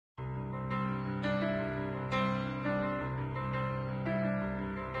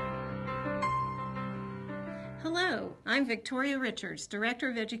Hello, I'm Victoria Richards, Director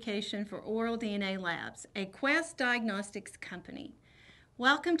of Education for OralDNA Labs, a Quest Diagnostics company.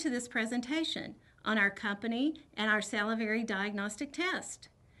 Welcome to this presentation on our company and our salivary diagnostic test.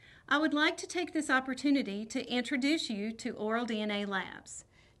 I would like to take this opportunity to introduce you to OralDNA Labs.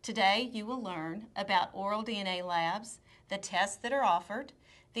 Today you will learn about OralDNA Labs, the tests that are offered,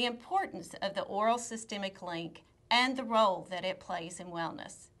 the importance of the oral systemic link, and the role that it plays in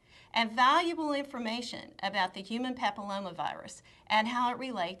wellness, and valuable information about the human papillomavirus and how it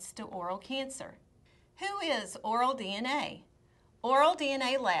relates to oral cancer. Who is OralDNA?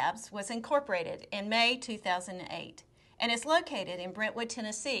 OralDNA Labs was incorporated in May 2008 and is located in Brentwood,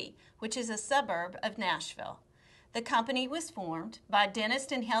 Tennessee, which is a suburb of Nashville. The company was formed by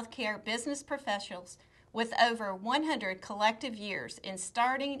dentists and healthcare business professionals with over 100 collective years in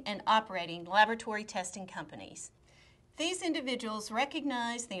starting and operating laboratory testing companies. These individuals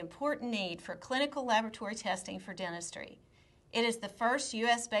recognize the important need for clinical laboratory testing for dentistry. It is the first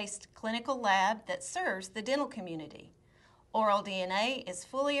U.S.-based clinical lab that serves the dental community. OralDNA is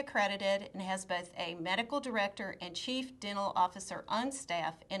fully accredited and has both a medical director and chief dental officer on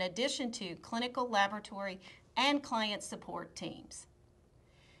staff in addition to clinical laboratory and client support teams.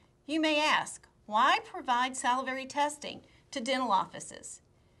 You may ask, why provide salivary testing to dental offices?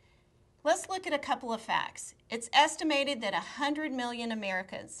 Let's look at a couple of facts. It's estimated that 100 million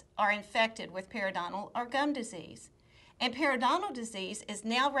Americans are infected with periodontal or gum disease, and periodontal disease is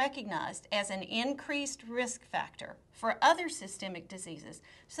now recognized as an increased risk factor for other systemic diseases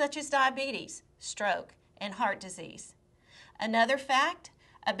such as diabetes, stroke, and heart disease. Another fact,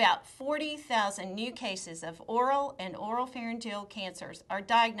 about 40,000 new cases of oral and oropharyngeal cancers are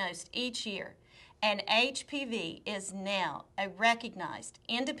diagnosed each year, and HPV is now a recognized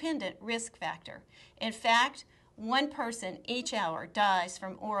independent risk factor. In fact, one person each hour dies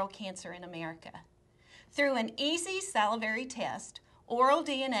from oral cancer in America. Through an easy salivary test,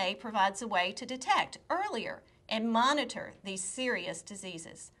 OralDNA provides a way to detect earlier and monitor these serious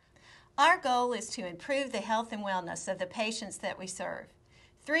diseases. Our goal is to improve the health and wellness of the patients that we serve.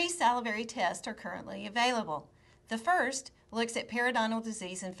 3 salivary tests are currently available. The first looks at periodontal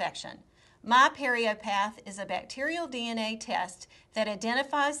disease infection. MyPeriopath is a bacterial DNA test that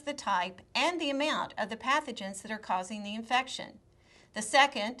identifies the type and the amount of the pathogens that are causing the infection. The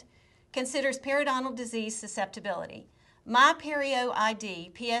second considers periodontal disease susceptibility.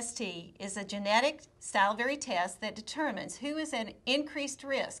 MyPerioID PST is a genetic salivary test that determines who is at increased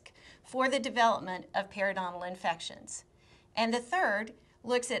risk for the development of periodontal infections. And the third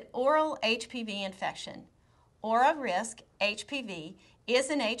looks at oral HPV infection. OraRisk HPV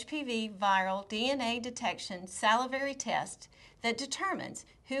is an HPV viral DNA detection salivary test that determines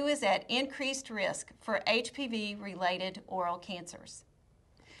who is at increased risk for HPV-related oral cancers.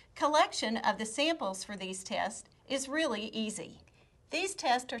 Collection of the samples for these tests is really easy. These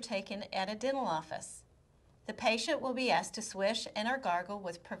tests are taken at a dental office. The patient will be asked to swish and or gargle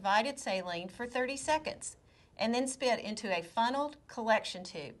with provided saline for 30 seconds and then spit into a funneled collection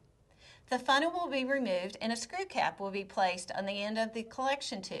tube. The funnel will be removed and a screw cap will be placed on the end of the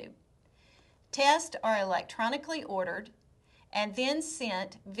collection tube. Tests are electronically ordered and then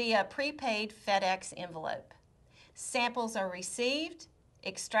sent via prepaid FedEx envelope. Samples are received,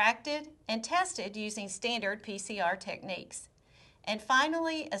 extracted, and tested using standard PCR techniques. And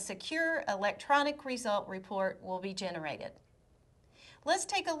finally, a secure electronic result report will be generated. Let's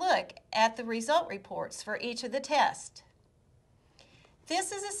take a look at the result reports for each of the tests.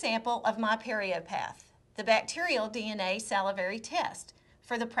 This is a sample of MyPeriopath, the bacterial DNA salivary test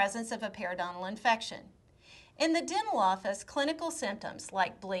for the presence of a periodontal infection. In the dental office, clinical symptoms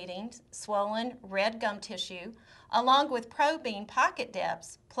like bleeding, swollen red gum tissue, along with probing pocket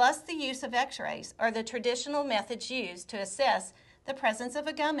depths, plus the use of x-rays, are the traditional methods used to assess the presence of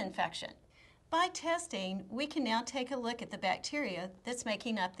a gum infection. By testing, we can now take a look at the bacteria that's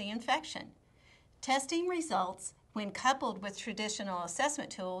making up the infection. Testing results, when coupled with traditional assessment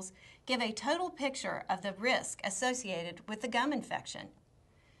tools, give a total picture of the risk associated with the gum infection.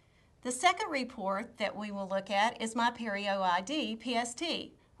 The second report that we will look at is MyPerioID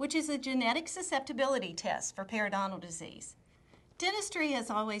PST, which is a genetic susceptibility test for periodontal disease. Dentistry has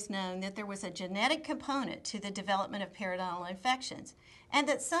always known that there was a genetic component to the development of periodontal infections and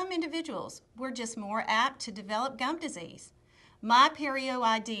that some individuals were just more apt to develop gum disease.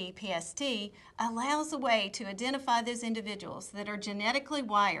 MyPerioID PST allows a way to identify those individuals that are genetically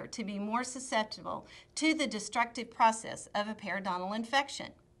wired to be more susceptible to the destructive process of a periodontal infection.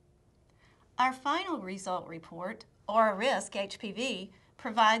 Our final result report, OraRisk HPV,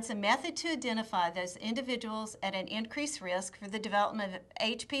 provides a method to identify those individuals at an increased risk for the development of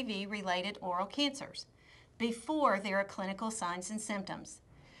HPV-related oral cancers. before there are clinical signs and symptoms.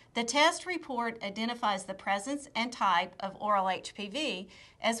 The test report identifies the presence and type of oral HPV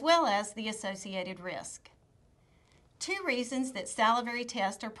as well as the associated risk. Two reasons that salivary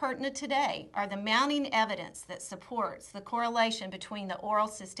tests are pertinent today are the mounting evidence that supports the correlation between the oral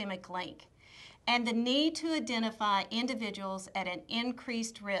systemic link and the need to identify individuals at an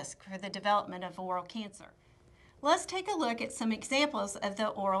increased risk for the development of oral cancer. Let's take a look at some examples of the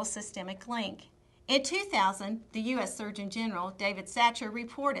oral systemic link. In 2000, the U.S. Surgeon General, David Satcher,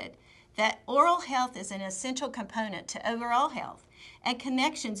 reported that oral health is an essential component to overall health, and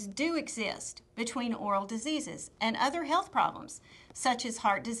connections do exist between oral diseases and other health problems, such as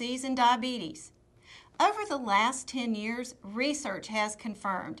heart disease and diabetes. Over the last 10 years, research has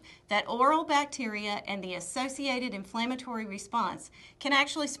confirmed that oral bacteria and the associated inflammatory response can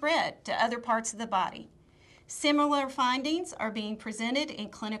actually spread to other parts of the body. Similar findings are being presented in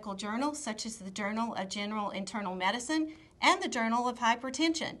clinical journals such as the Journal of General Internal Medicine and the Journal of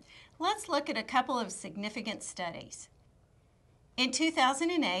Hypertension. Let's look at a couple of significant studies. In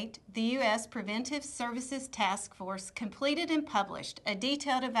 2008, the U.S. Preventive Services Task Force completed and published a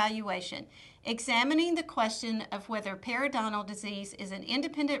detailed evaluation examining the question of whether periodontal disease is an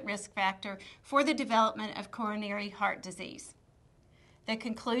independent risk factor for the development of coronary heart disease. The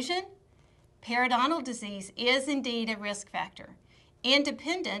conclusion? Periodontal disease is indeed a risk factor,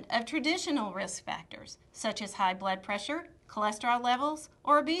 independent of traditional risk factors such as high blood pressure, cholesterol levels,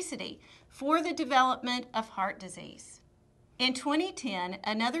 or obesity for the development of heart disease. In 2010,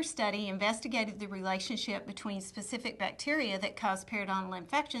 another study investigated the relationship between specific bacteria that cause periodontal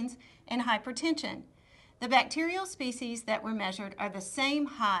infections and hypertension. The bacterial species that were measured are the same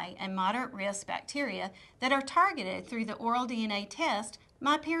high and moderate risk bacteria that are targeted through the oral DNA test,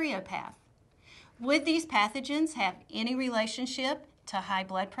 MyPeriopath. Would these pathogens have any relationship to high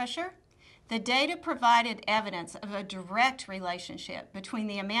blood pressure? The data provided evidence of a direct relationship between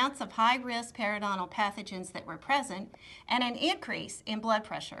the amounts of high-risk periodontal pathogens that were present and an increase in blood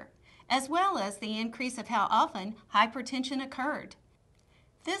pressure, as well as the increase of how often hypertension occurred.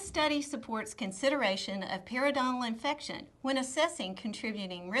 This study supports consideration of periodontal infection when assessing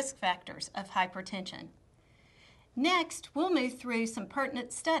contributing risk factors of hypertension. Next, we'll move through some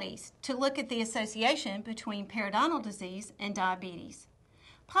pertinent studies to look at the association between periodontal disease and diabetes.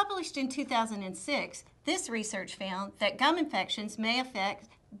 Published in 2006, this research found that gum infections may affect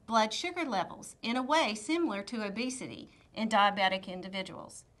blood sugar levels in a way similar to obesity in diabetic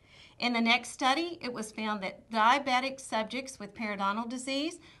individuals. In the next study, it was found that diabetic subjects with periodontal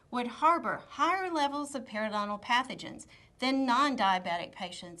disease would harbor higher levels of periodontal pathogens than non-diabetic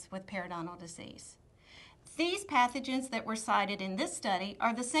patients with periodontal disease. These pathogens that were cited in this study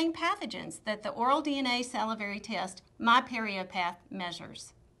are the same pathogens that the OralDNA salivary test, MyPeriopath,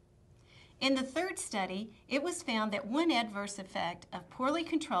 measures. In the third study, it was found that one adverse effect of poorly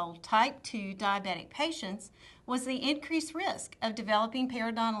controlled type 2 diabetic patients was the increased risk of developing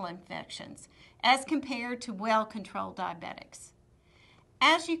periodontal infections as compared to well-controlled diabetics.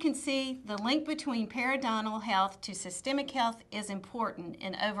 As you can see, the link between periodontal health to systemic health is important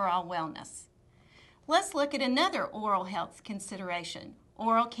in overall wellness. Let's look at another oral health consideration,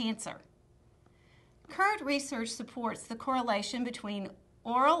 oral cancer. Current research supports the correlation between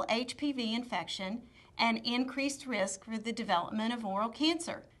oral HPV infection and increased risk for the development of oral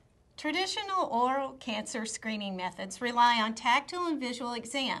cancer. Traditional oral cancer screening methods rely on tactile and visual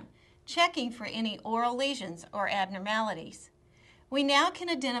exam, checking for any oral lesions or abnormalities. We now can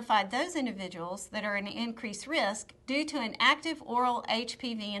identify those individuals that are at increased risk due to an active oral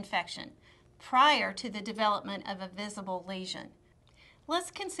HPV infection prior to the development of a visible lesion. Let's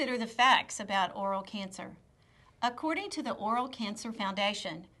consider the facts about oral cancer. According to the Oral Cancer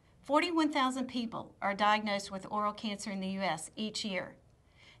Foundation, 41,000 people are diagnosed with oral cancer in the U.S. each year.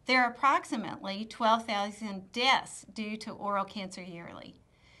 There are approximately 12,000 deaths due to oral cancer yearly.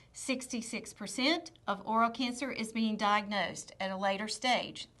 66% of oral cancer is being diagnosed at a later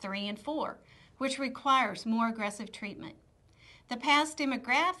stage, 3 and 4, which requires more aggressive treatment. The past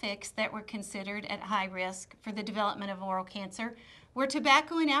demographics that were considered at high risk for the development of oral cancer were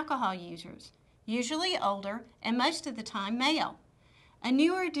tobacco and alcohol users, usually older and most of the time male. A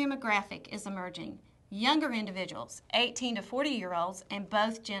newer demographic is emerging, younger individuals, 18 to 40-year-olds, and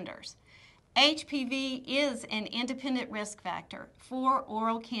both genders. HPV is an independent risk factor for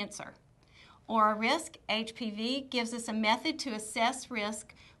oral cancer. Oral risk, HPV, gives us a method to assess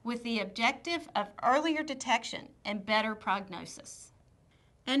risk with the objective of earlier detection and better prognosis.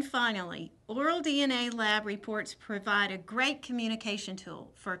 And finally, OralDNA Lab reports provide a great communication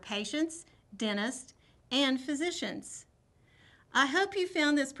tool for patients, dentists, and physicians. I hope you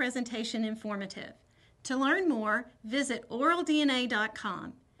found this presentation informative. To learn more, visit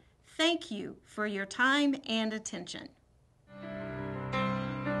oraldna.com. Thank you for your time and attention.